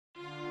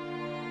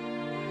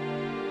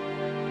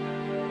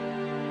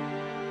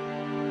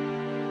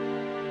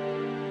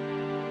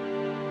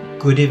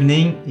Good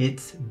evening.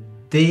 It's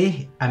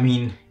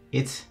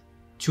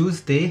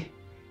Tuesday,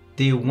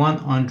 day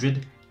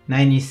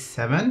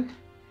 197,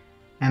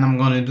 and I'm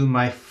gonna do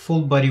my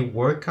full body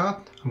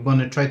workout. I'm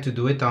gonna try to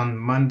do it on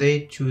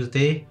Monday,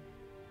 Tuesday,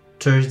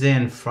 Thursday,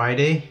 and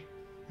Friday,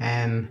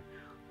 and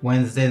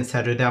Wednesday and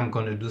Saturday I'm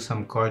gonna do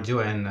some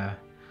cardio and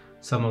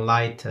some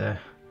light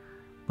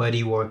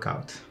body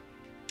workout.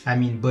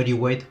 Body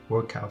weight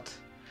workout.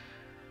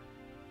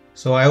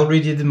 So I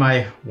already did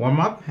my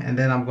warm-up, and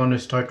then I'm going to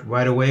start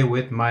right away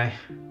with my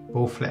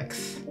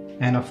Bowflex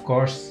and of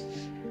course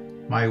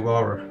my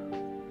rower.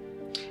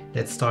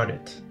 Let's start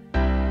it.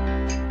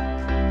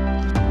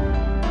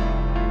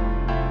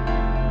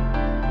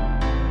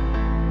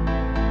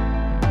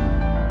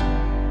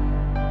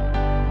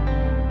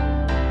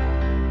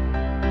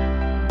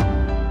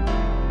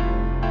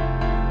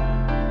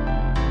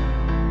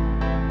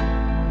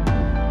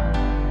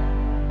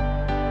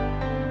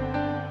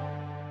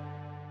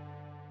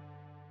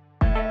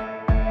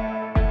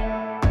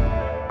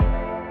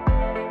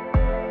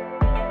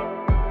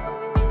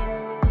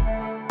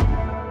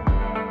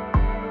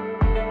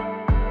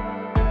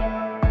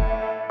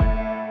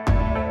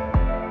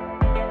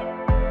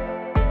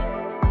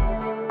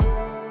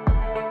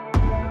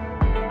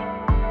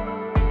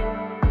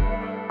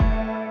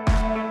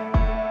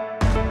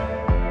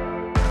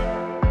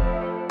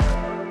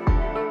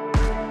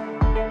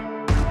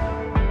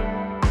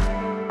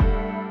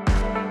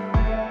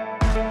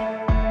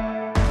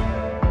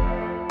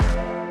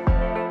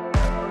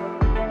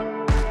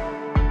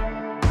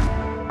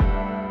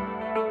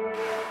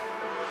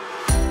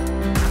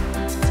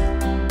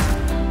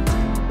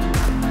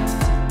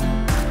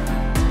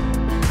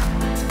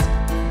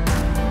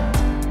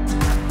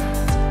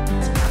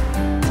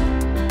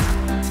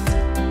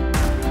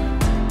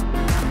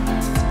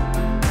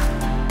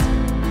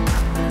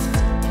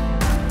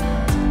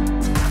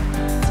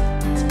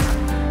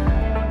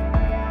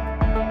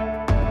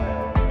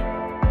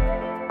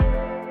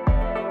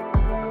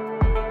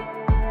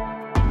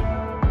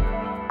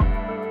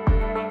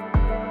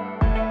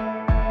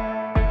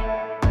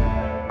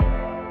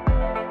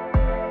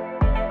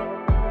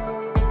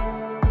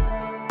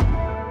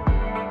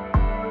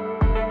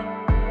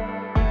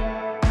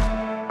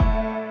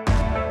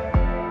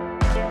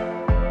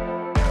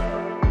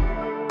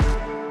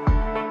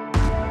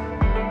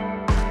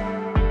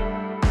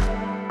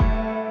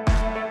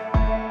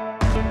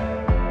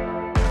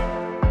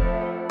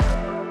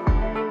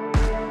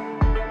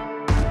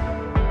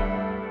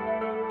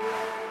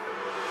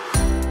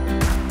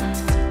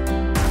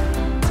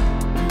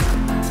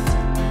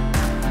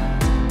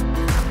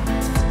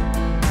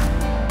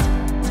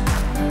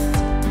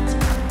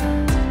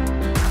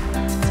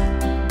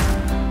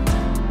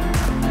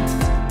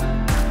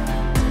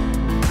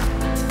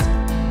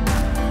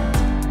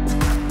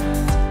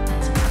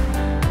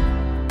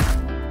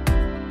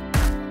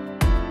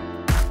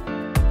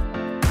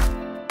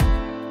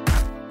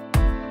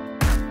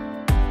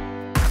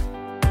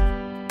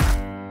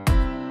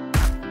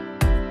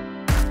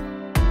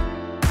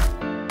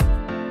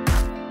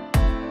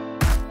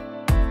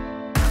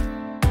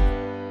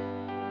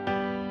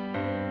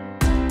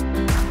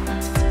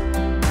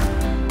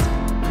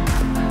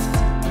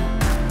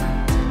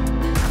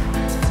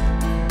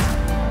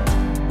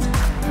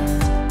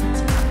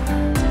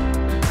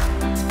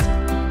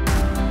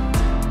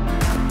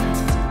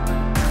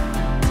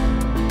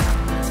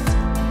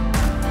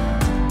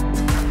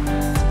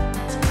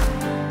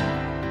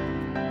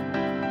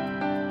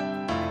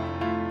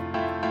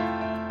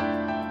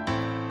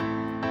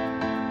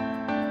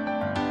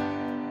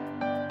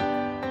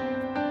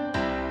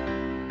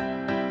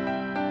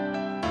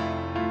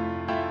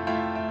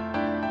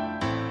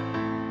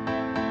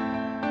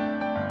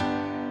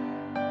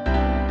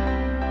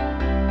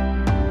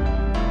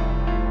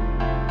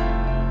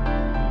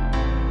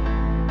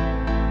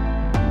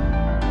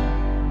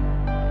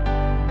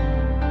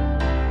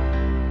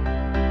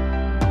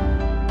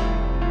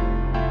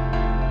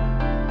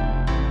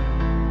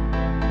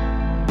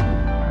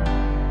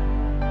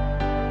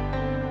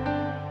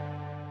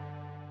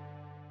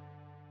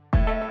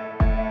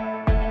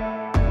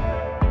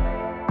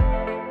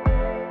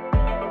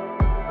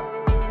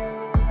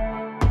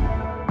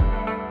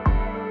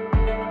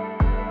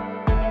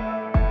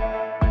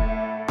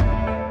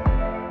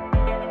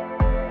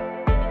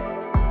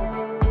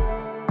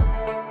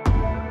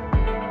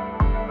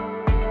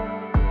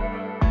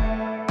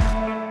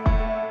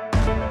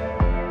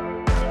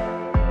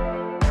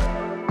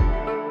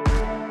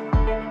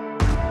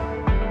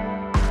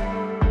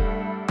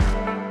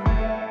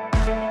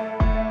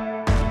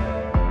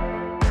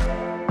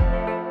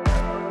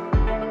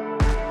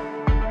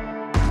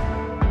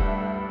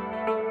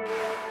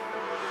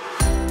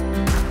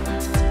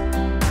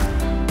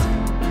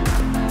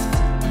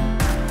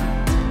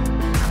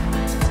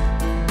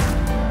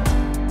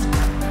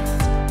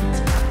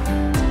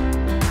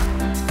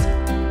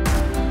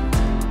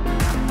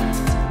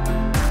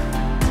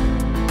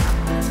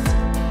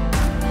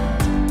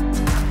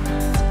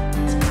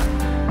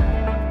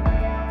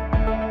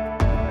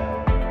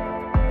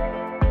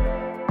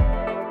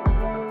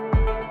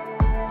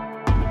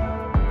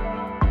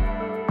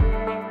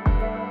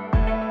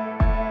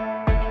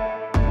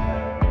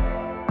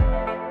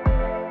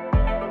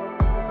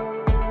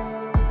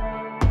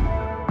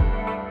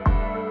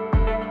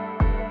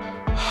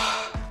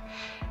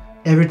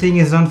 everything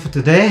is done for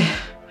today.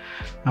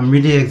 I'm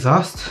really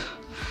exhausted.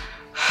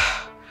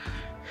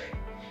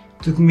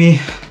 Took me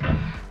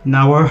an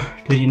hour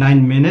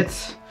 39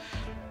 minutes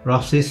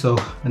roughly, so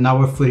an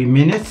hour 40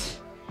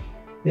 minutes.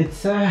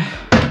 It's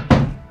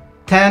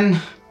 10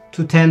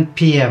 to 10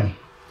 p.m.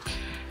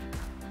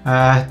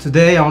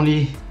 Today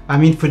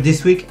for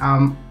this week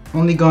I'm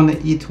only gonna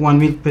eat 1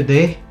 meal per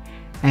day,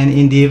 and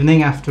in the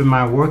evening after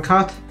my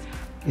workout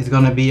it's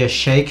gonna be a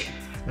shake,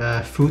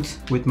 fruit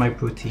with my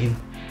protein,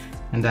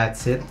 and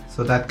that's it.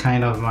 So that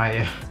kind of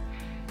my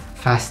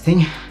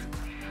fasting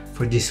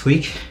for this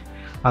week.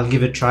 I'll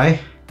give it a try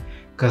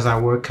because I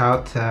work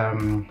out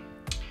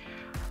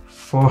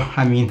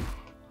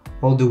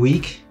all the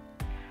week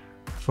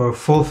for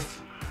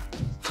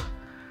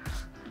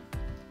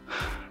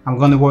I'm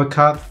gonna work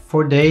out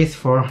 4 days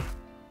for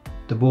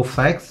the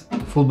Bowflex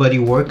Fullbody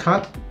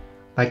workout.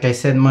 Like I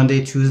said,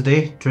 Monday,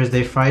 Tuesday,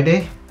 Thursday,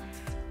 Friday,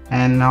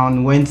 and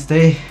on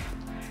Wednesday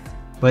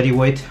body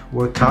weight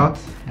workout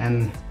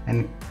and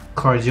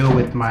cardio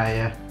with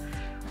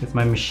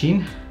my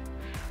machine,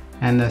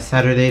 and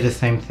Saturday the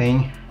same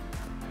thing,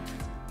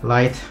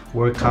 light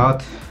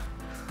workout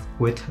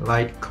with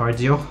light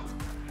cardio,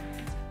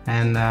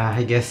 and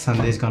I guess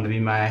Sunday is going to be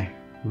my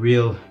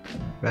real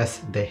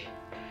rest day.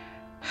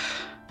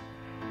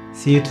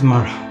 See you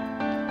tomorrow.